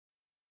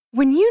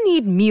When you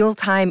need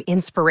mealtime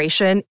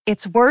inspiration,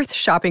 it's worth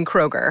shopping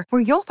Kroger,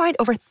 where you'll find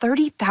over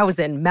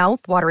 30,000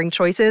 mouth-watering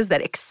choices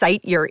that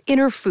excite your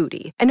inner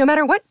foodie. And no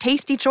matter what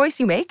tasty choice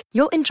you make,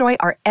 you'll enjoy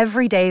our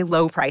everyday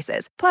low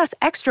prices, plus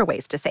extra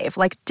ways to save,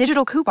 like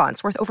digital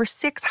coupons worth over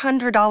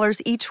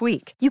 $600 each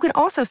week. You can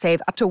also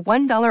save up to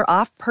 $1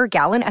 off per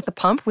gallon at the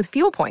pump with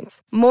fuel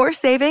points. More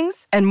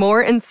savings and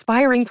more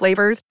inspiring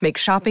flavors make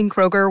shopping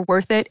Kroger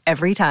worth it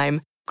every time.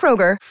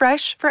 Kroger,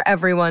 fresh for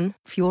everyone.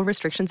 Fuel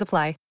restrictions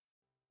apply.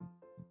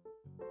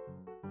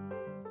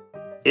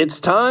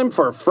 It's time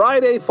for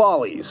Friday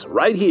Follies,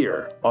 right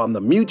here on the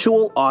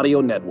Mutual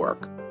Audio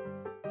Network.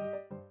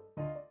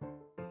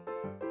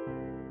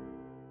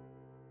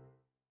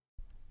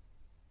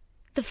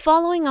 The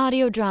following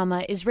audio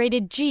drama is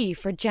rated G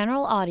for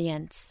general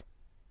audience.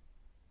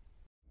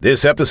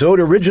 This episode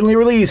originally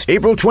released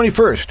April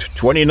 21st,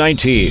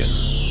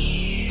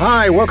 2019.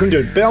 Hi, welcome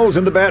to Bells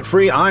in the Bat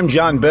Free. I'm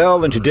John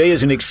Bell, and today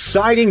is an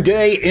exciting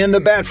day in the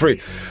Bat Free.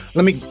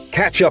 Let me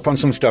catch up on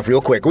some stuff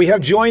real quick. We have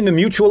joined the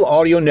Mutual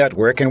Audio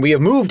Network, and we have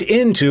moved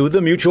into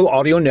the Mutual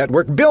Audio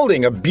Network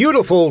building, a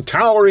beautiful,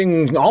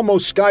 towering,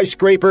 almost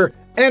skyscraper,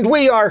 and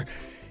we are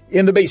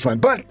in the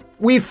basement. But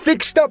we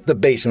fixed up the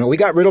basement. We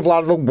got rid of a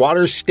lot of the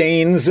water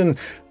stains and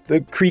the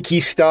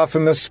creaky stuff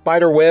and the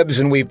spider webs,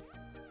 and we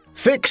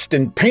fixed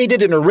and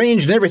painted and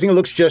arranged, and everything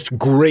looks just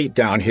great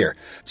down here.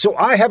 So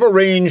I have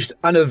arranged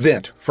an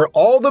event for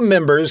all the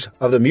members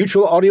of the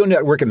Mutual Audio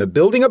Network in the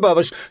building above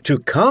us to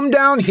come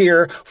down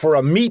here for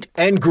a meet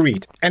and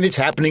greet, and it's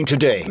happening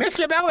today.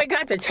 Mr. Bell, we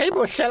got the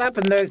table set up,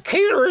 and the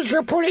caterers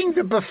are putting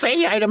the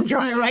buffet items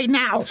on it right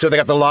now. So they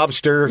got the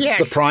lobster, yes,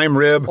 the prime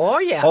rib, oh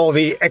yeah, all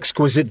the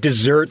exquisite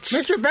desserts.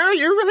 Mr. Bell,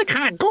 you're really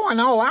kind of going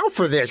all out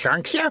for this,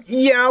 aren't you?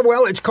 Yeah,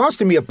 well, it's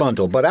costing me a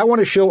bundle, but I want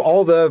to show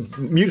all the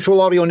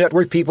Mutual Audio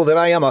Network people that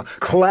I am a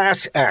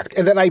class act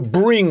and that I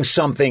bring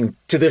something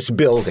to this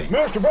building.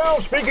 Mr.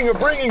 Bell, speaking of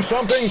bringing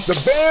something, the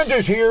band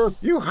is here.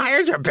 You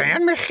hired a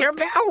band, Mr.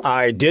 Bell?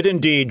 I did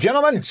indeed.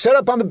 Gentlemen, set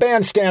up on the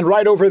bandstand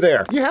right over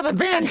there. You have a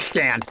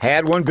bandstand?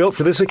 Had one built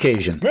for this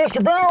occasion.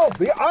 Mr. Bell,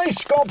 the ice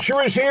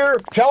sculpture is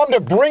here. Tell him to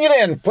bring it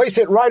in. Place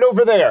it right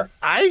over there.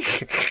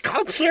 Ice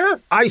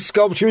sculpture? Ice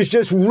sculptures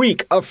just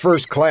reek of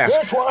first class.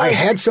 That's right. I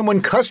had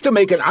someone custom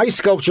make an ice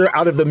sculpture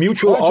out of the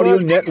Mutual Audio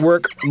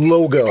Network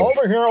logo.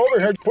 Over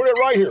here. Put it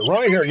right here.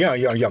 Right here.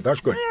 Yeah. That's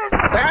good.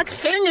 That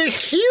thing is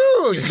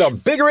huge. The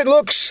bigger it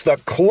looks, the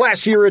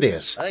classier it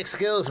is.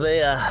 Excuse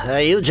me, are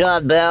you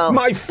John Bell?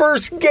 My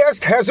first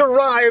guest has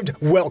arrived.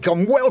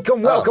 Welcome.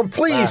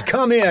 Please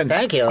come in.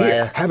 Thank you.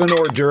 Here, have an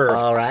hors d'oeuvre.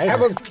 All right.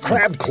 Have a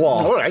crab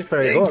claw. All right,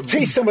 very good.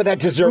 Taste some of that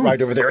dessert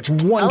right over there. It's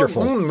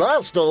wonderful.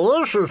 That's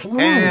delicious.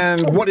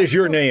 And what is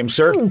your name,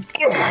 sir?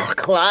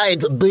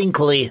 Clyde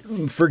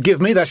Binkley.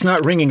 Forgive me, that's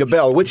not ringing a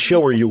bell. Which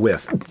show are you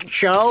with?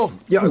 Show?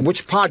 Yeah,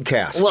 which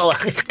podcast? Well,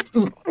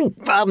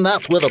 I'm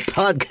not with a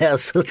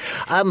podcast.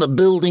 I'm the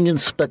building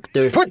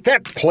inspector. Put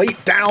that plate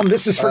down.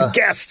 This is for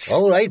guests.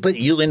 All right, but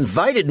you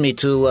invited me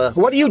to,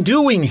 What are you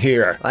doing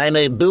here? I'm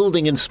a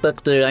building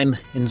inspector. I'm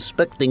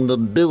inspecting the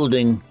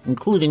building,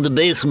 including the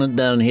basement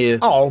down here.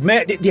 Oh,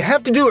 man, you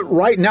have to do it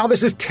right now.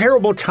 This is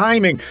terrible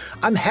timing.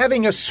 I'm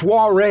having a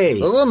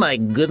soiree. Oh, my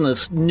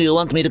goodness. You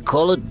want me to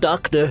call it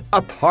doctor?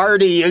 A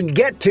party, a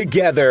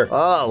get-together.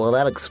 Oh, well,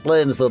 that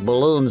explains the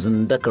balloons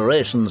and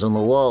decorations on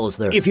the walls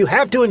there. If you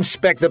have to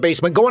inspect the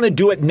basement, go on and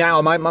do it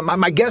now.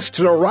 My guests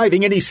are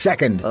arriving any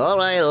second. All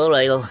right.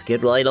 I'll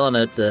get right on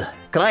it.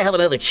 Can I have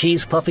another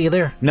cheese puffy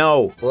there?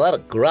 No. What a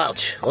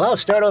grouch. Well, I'll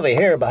start over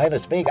here behind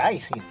this big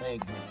icy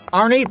thing.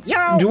 Arnie,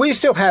 Yo. do we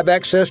still have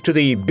access to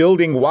the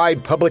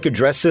building-wide public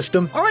address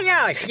system? Oh,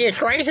 yeah,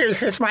 it's right here. It's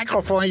this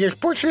microphone. You just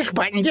push this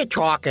button, you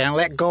talk, and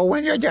let go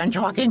when you're done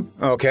talking.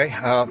 Okay.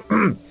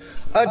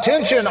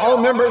 Attention, all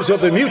members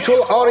of the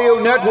Mutual Audio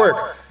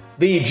Network.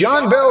 The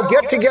John Bell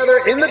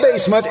get-together in the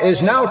basement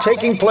is now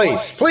taking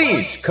place.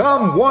 Please,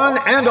 come one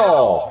and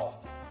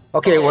all.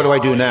 Okay, what do I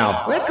do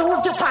now? Let go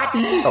of the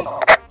button. Oh.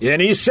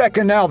 Any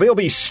second now, they'll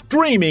be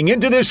streaming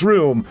into this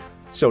room,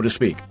 so to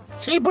speak.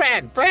 See,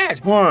 Brad.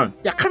 What?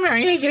 Yeah, come here.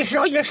 I need to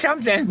show you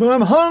something. But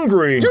I'm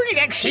hungry. You can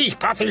get cheese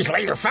puffies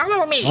later.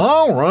 Follow me.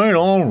 All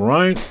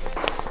right.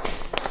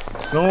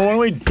 So what are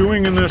we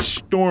doing in this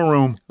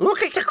storeroom?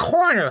 Look at the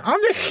corner on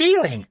the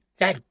ceiling.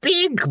 That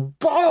big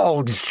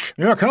bulge.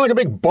 Yeah, kind of like a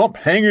big bump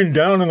hanging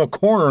down in the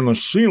corner in the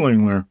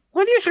ceiling there.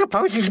 What do you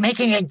suppose is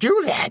making it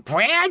do that,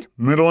 Brad?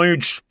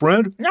 Middle-aged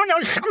spread? No,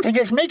 something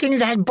is making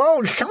that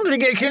bulge.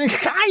 Something is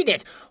inside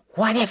it.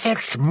 What if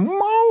it's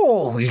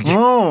mold?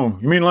 Oh,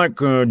 you mean like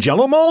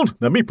Jell-O mold?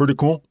 That'd be pretty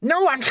cool.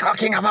 No, I'm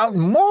talking about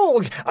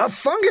mold, a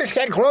fungus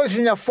that grows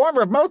in the form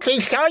of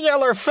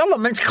multicellular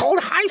filaments called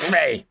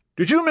hyphae.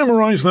 Did you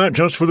memorize that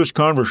just for this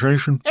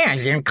conversation? And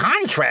in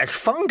contrast,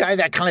 fungi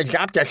that can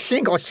adopt a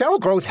single-cell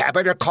growth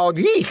habit are called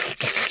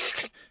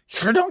yeast.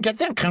 So don't get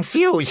them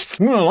confused.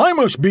 Well, I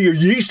must be a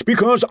yeast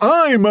because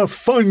I'm a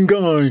fun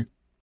guy.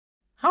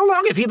 How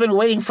long have you been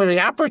waiting for the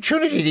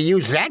opportunity to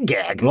use that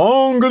gag?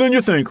 Longer than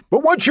you think.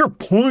 But what's your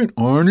point,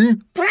 Arnie?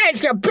 Brad,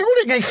 the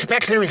building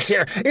inspector is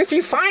here. If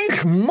he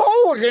finds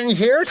mold in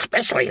here,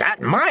 especially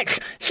that much,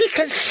 he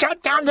could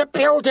shut down the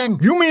building.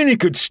 You mean he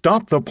could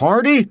stop the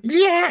party?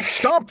 Yes.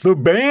 Stop the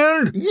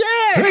band?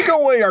 Yes. Take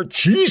away our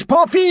cheese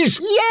puffies?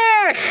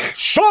 Yes.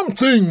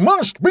 Something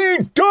must be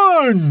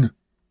done!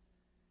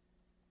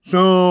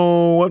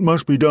 So, what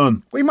must be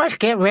done? We must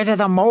get rid of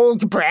the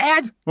mold,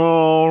 Brad.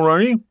 All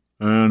righty.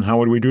 And how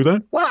would we do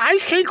that? Well, I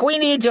think we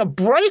need to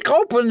break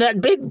open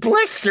that big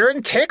blister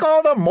and take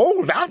all the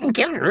mold out and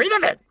get rid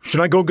of it.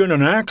 Should I go get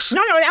an axe?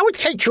 No, that would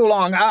take too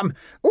long.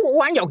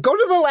 Why don't you go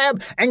to the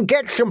lab and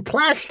get some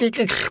plastic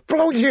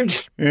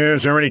explosives?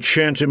 Is there any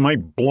chance it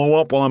might blow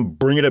up while I'm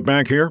bringing it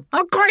back here?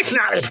 Of course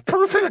not. It's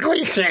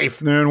perfectly safe.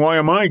 Then why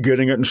am I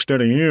getting it instead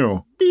of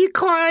you?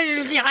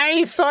 Because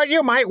I thought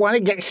you might want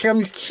to get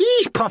some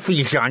cheese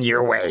puffies on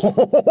your way.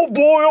 Oh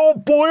boy, oh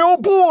boy, oh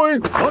boy!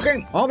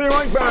 Okay, I'll be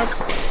right back.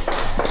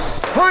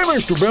 Hi,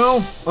 Mr.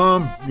 Bell.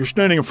 You're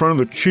standing in front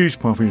of the cheese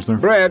puffies there.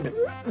 Brad,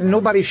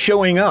 nobody's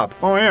showing up.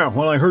 Oh, yeah,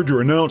 well, I heard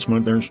your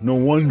announcement. There's no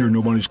wonder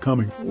nobody's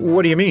coming.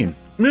 What do you mean?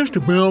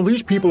 Mr. Bell,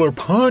 these people are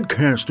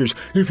podcasters.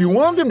 If you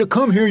want them to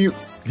come here,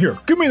 Here,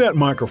 give me that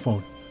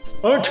microphone.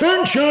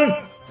 Attention!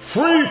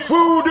 Free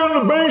food in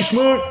the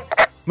basement!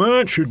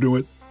 That should do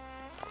it.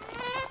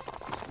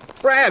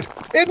 Brad,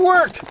 it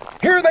worked!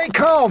 Here they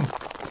come!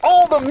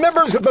 All the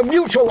members of the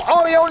Mutual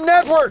Audio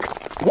Network!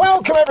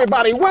 Welcome,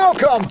 everybody,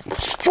 welcome!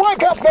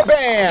 Strike up the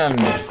band!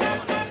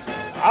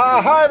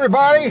 Hi,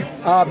 everybody.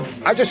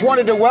 I just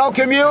wanted to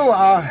welcome you.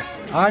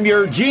 I'm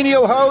your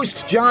genial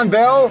host, John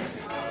Bell,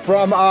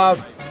 from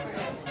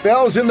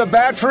Bells in the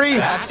Bat-Free.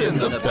 That's in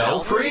the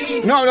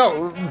Belfry?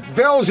 No,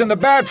 Bells in the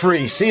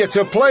Bat-Free. See, it's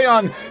a play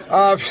on,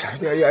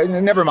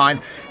 never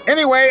mind.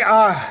 Anyway,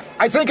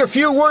 I think a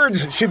few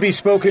words should be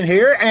spoken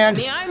here, and...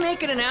 May I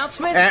make an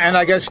announcement? And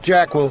I guess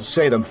Jack will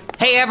say them.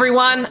 Hey,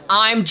 everyone.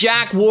 I'm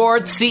Jack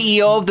Ward,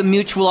 CEO of the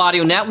Mutual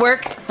Audio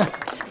Network.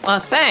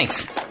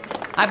 Thanks.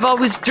 I've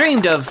always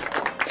dreamed of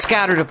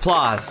scattered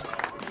applause.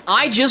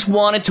 I just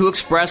wanted to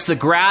express the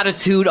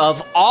gratitude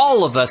of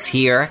all of us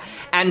here,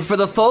 and for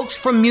the folks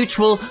from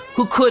Mutual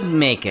who couldn't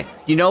make it.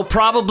 You know,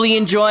 probably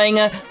enjoying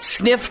a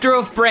snifter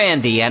of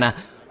brandy and a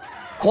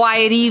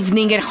quiet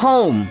evening at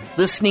home,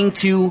 listening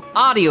to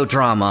audio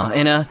drama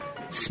in a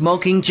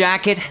smoking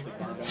jacket,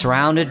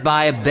 surrounded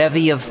by a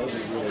bevy of...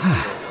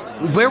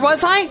 Where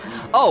was I?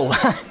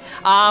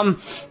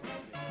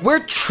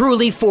 We're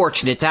truly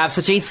fortunate to have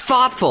such a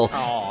thoughtful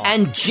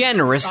and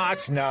generous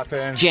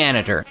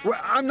janitor. Well,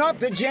 I'm not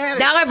the janitor.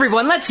 Now,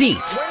 everyone, let's eat.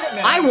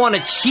 I want a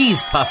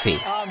cheese puffy.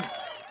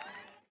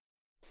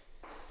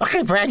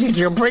 Okay, Brad, did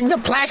you bring the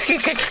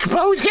plastic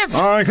explosive?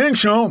 I think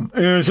so.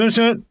 Is this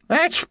it?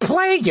 That's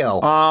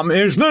Play-Doh.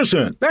 Is this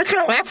it? That's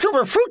a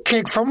leftover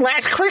fruitcake from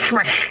last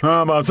Christmas.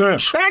 How about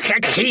this? That's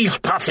a cheese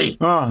puffy.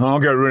 Oh, I'll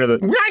get rid of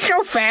it. Not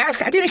so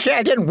fast. I didn't say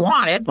I didn't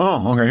want it.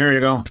 Oh, okay, here you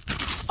go.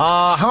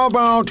 How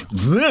about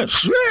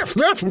this?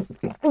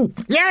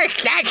 Yes,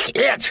 that's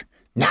it.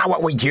 Now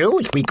what we do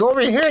is we go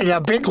over here to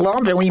the big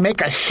lump and we make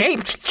a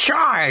shaped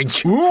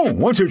charge. Ooh,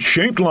 what's it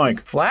shaped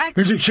like? What?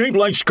 Is it shaped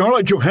like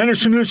Scarlett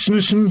Johansson? It's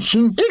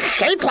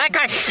shaped like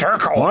a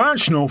circle. Well,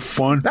 that's no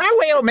fun. That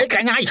way it'll make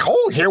a nice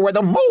hole here where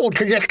the mold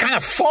can just kind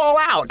of fall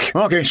out.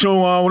 Okay,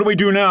 so what do we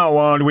do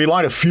now? Do we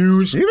light a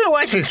fuse? You know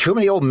what? There's too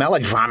many old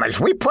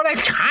melodramas. We put a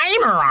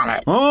timer on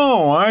it.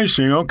 Oh, I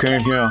see. Okay,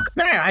 yeah.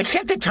 There, I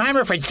set the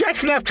timer for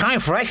just enough time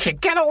for us to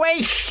get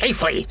away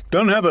safely.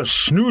 Doesn't have a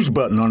snooze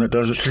button on it,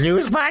 does it?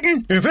 Snooze button?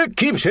 If it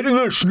keeps hitting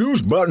that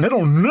snooze button,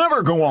 it'll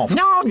never go off.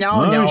 No.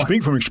 I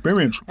speak from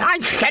experience.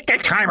 I've set the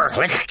timer.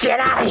 Let's get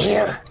out of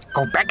here.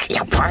 Go back to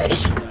your party.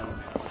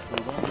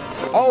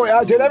 Oh,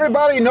 did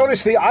everybody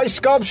notice the ice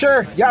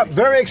sculpture? Yeah,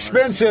 very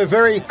expensive,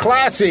 very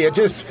classy. It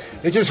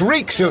just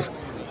reeks of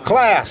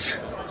class.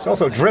 It's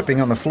also dripping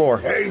on the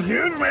floor.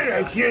 Excuse me,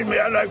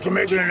 I'd like to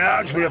make an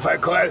announcement if I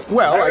could.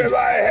 Well,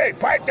 everybody, hey,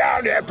 pipe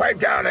down there, pipe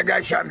down. I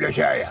got something to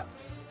tell you.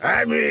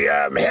 I'm the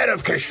head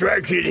of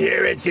construction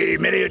here at the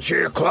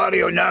miniature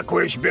Claudio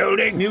Knockwurst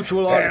building.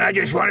 Mutual Audio. And I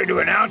just wanted to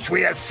announce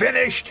we have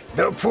finished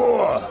the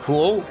pool.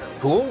 Pool?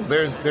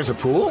 There's a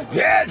pool?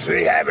 Yes,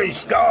 we have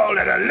installed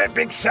an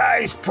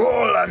Olympic-sized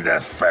pool on the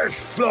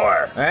first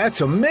floor. That's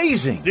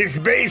amazing. This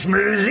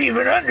basement is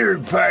even under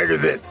part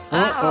of it.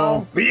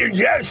 Uh-oh. We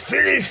just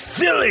finished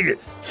filling it.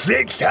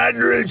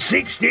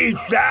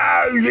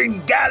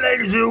 660,000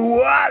 gallons of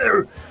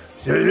water.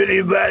 So if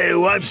anybody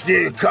wants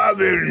to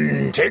come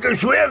and take a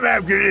swim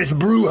after this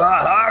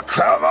brouhaha,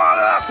 come on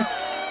up.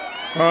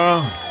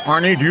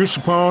 Arnie, do you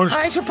suppose?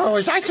 I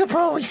suppose.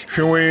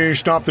 Should we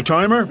stop the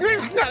timer?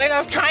 There's not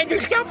enough time to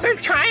stop the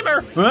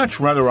timer. That's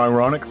rather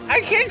ironic.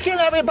 Attention,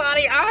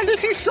 everybody.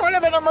 This is sort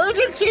of an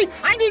emergency.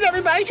 I need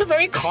everybody to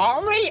very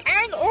calmly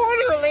and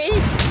orderly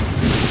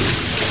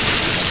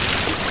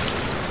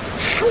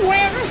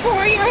swim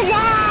for your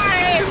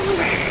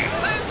lives.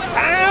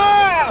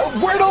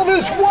 Where'd all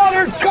this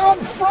water come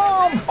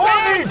from?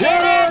 Oh, we did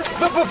it!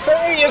 The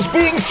buffet is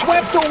being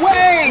swept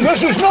away!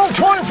 This is no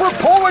time for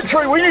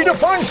poetry! We need to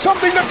find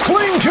something to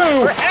cling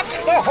to! Perhaps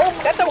the hope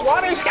that the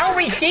water shall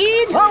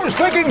recede? I was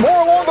thinking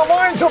more along the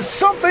lines of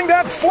something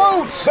that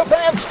floats! The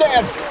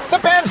bandstand! The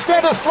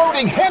bandstand is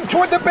floating! Head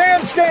toward the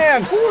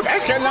bandstand! Ooh,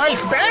 that's a nice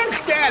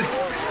bandstand.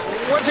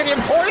 Was it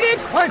imported?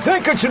 I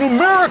think it's an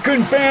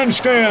American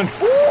bandstand!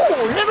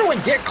 Ooh, remember when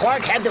Dick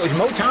Clark had those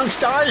Motown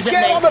stars?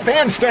 Get on the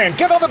bandstand!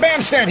 Get on the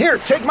bandstand! Here,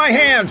 take my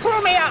hand!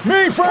 Pull me up!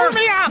 Me first! Pull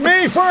me up!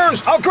 Me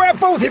first! I'll grab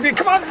both of you!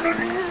 Come on!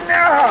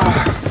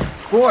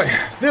 Ah. Boy,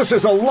 this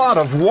is a lot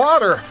of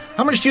water!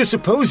 How much do you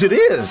suppose it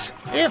is?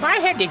 If I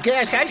had to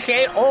guess, I'd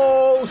say,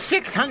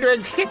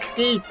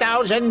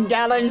 660,000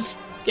 gallons,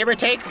 give or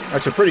take.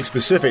 That's a pretty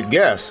specific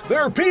guess.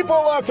 There are people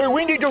out there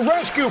we need to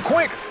rescue,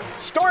 quick!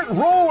 Start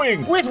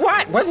rowing! With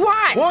what? With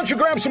what? Why don't you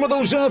grab some of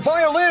those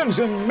violins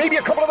and maybe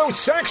a couple of those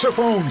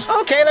saxophones?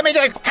 Okay, let me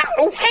just...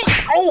 Oh,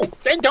 hey! Oh,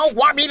 they don't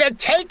want me to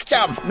take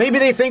them! Maybe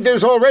they think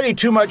there's already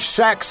too much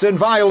sax and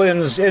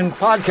violins in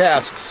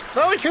podcasts.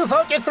 Those who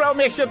vote to throw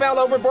Mr. Bell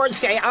overboard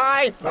say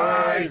aye.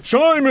 Aye.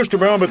 Sorry, Mr.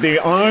 Bell, but the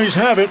ayes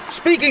have it.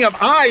 Speaking of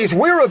eyes,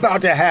 we're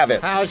about to have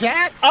it. How's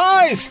that?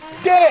 Eyes!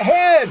 Dead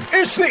ahead!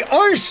 It's the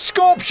ice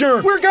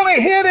sculpture! We're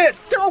gonna hit it!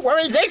 Don't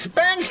worry, this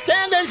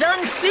bandstand is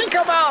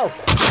unsinkable!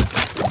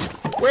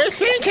 We're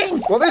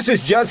sinking! Well, this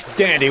is just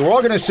dandy. We're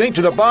all gonna sink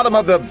to the bottom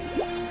of the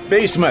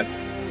basement.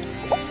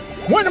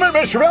 Wait a minute,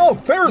 Mr. Bell!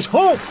 There's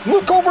hope!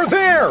 Look over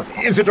there!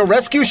 Is it a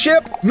rescue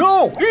ship?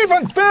 No,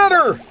 even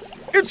better!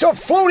 It's a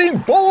floating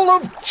bowl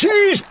of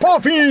cheese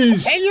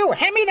puffies! Hey, you,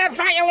 hand me that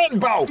violin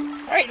bow!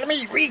 All right, let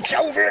me reach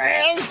over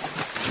and...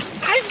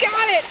 I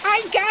got it!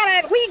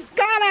 We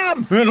got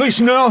him! At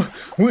least now,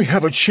 we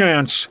have a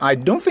chance. I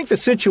don't think the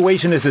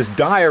situation is as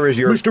dire as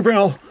your... Mr.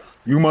 Bell,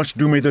 you must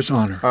do me this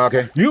honor.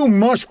 Okay. You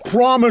must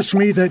promise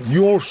me that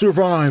you'll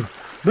survive,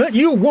 that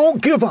you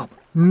won't give up,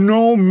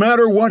 no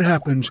matter what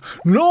happens,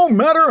 no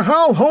matter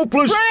how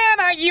hopeless... Brad,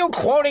 are you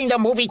quoting the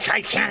movie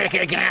Titanic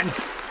again?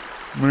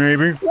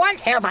 Maybe. What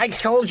have I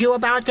told you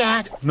about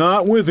that?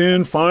 Not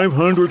within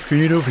 500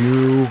 feet of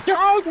you.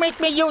 Don't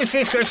make me use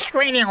this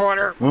restraining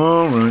order.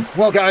 All right.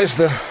 Well, guys,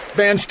 the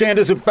bandstand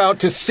is about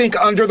to sink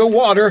under the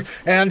water,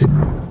 and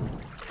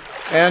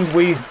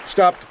we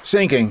stopped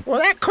sinking.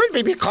 Well, that could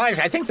be because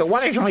I think the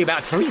water's only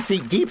about 3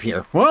 feet deep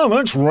here. Well,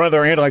 that's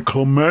rather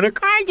anticlimactic.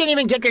 I didn't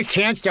even get the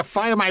chance to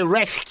fire my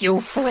rescue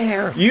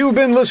flare. You've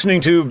been listening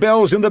to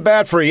Bells in the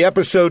Bat Free,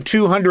 episode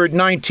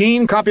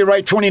 219,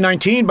 copyright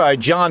 2019 by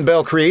John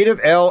Bell Creative,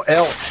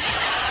 LL.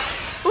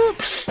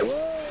 Oops.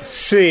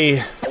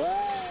 C.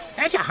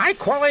 That's a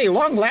high-quality,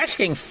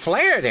 long-lasting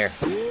flare there.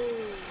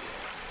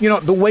 You know,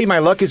 the way my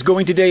luck is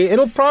going today,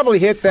 it'll probably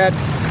hit that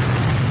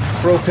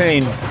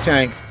propane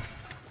tank.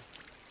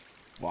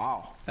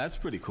 Wow, that's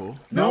pretty cool.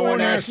 No one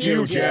asked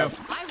you, Jeff.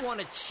 I want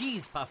a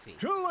cheese puffy.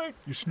 Too late.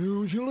 You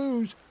snooze, you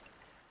lose.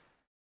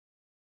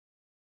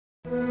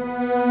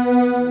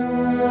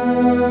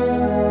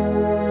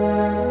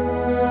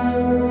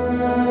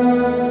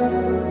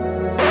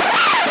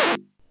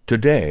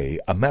 Today,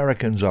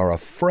 Americans are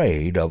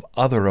afraid of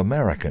other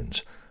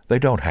Americans. They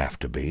don't have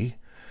to be.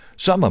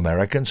 Some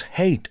Americans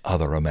hate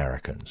other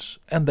Americans,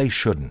 and they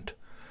shouldn't.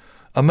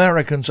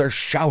 Americans are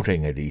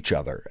shouting at each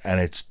other,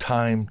 and it's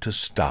time to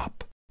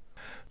stop.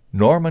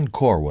 Norman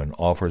Corwin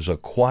offers a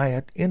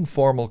quiet,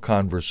 informal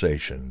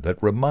conversation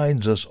that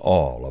reminds us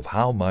all of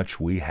how much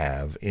we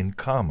have in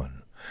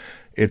common.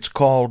 It's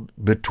called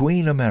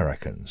Between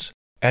Americans,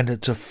 and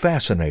it's a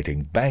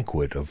fascinating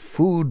banquet of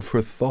food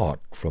for thought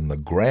from the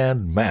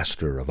grand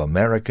master of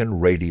American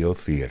radio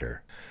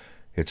theater.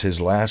 It's his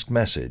last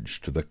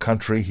message to the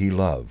country he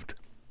loved.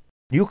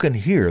 You can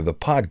hear the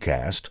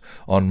podcast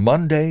on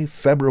Monday,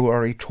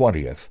 February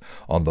 20th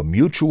on the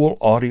Mutual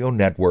Audio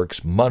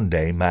Network's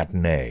Monday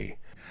Matinee.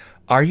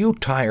 Are you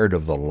tired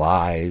of the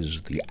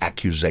lies, the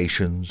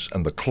accusations,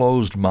 and the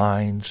closed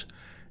minds?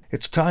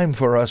 It's time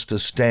for us to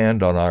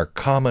stand on our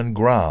common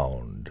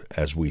ground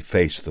as we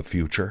face the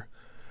future.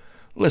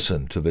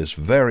 Listen to this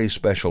very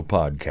special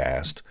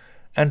podcast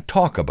and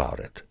talk about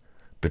it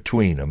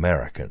between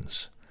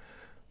Americans.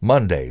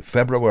 Monday,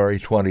 February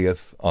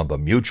 20th on the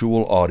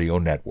Mutual Audio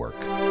Network.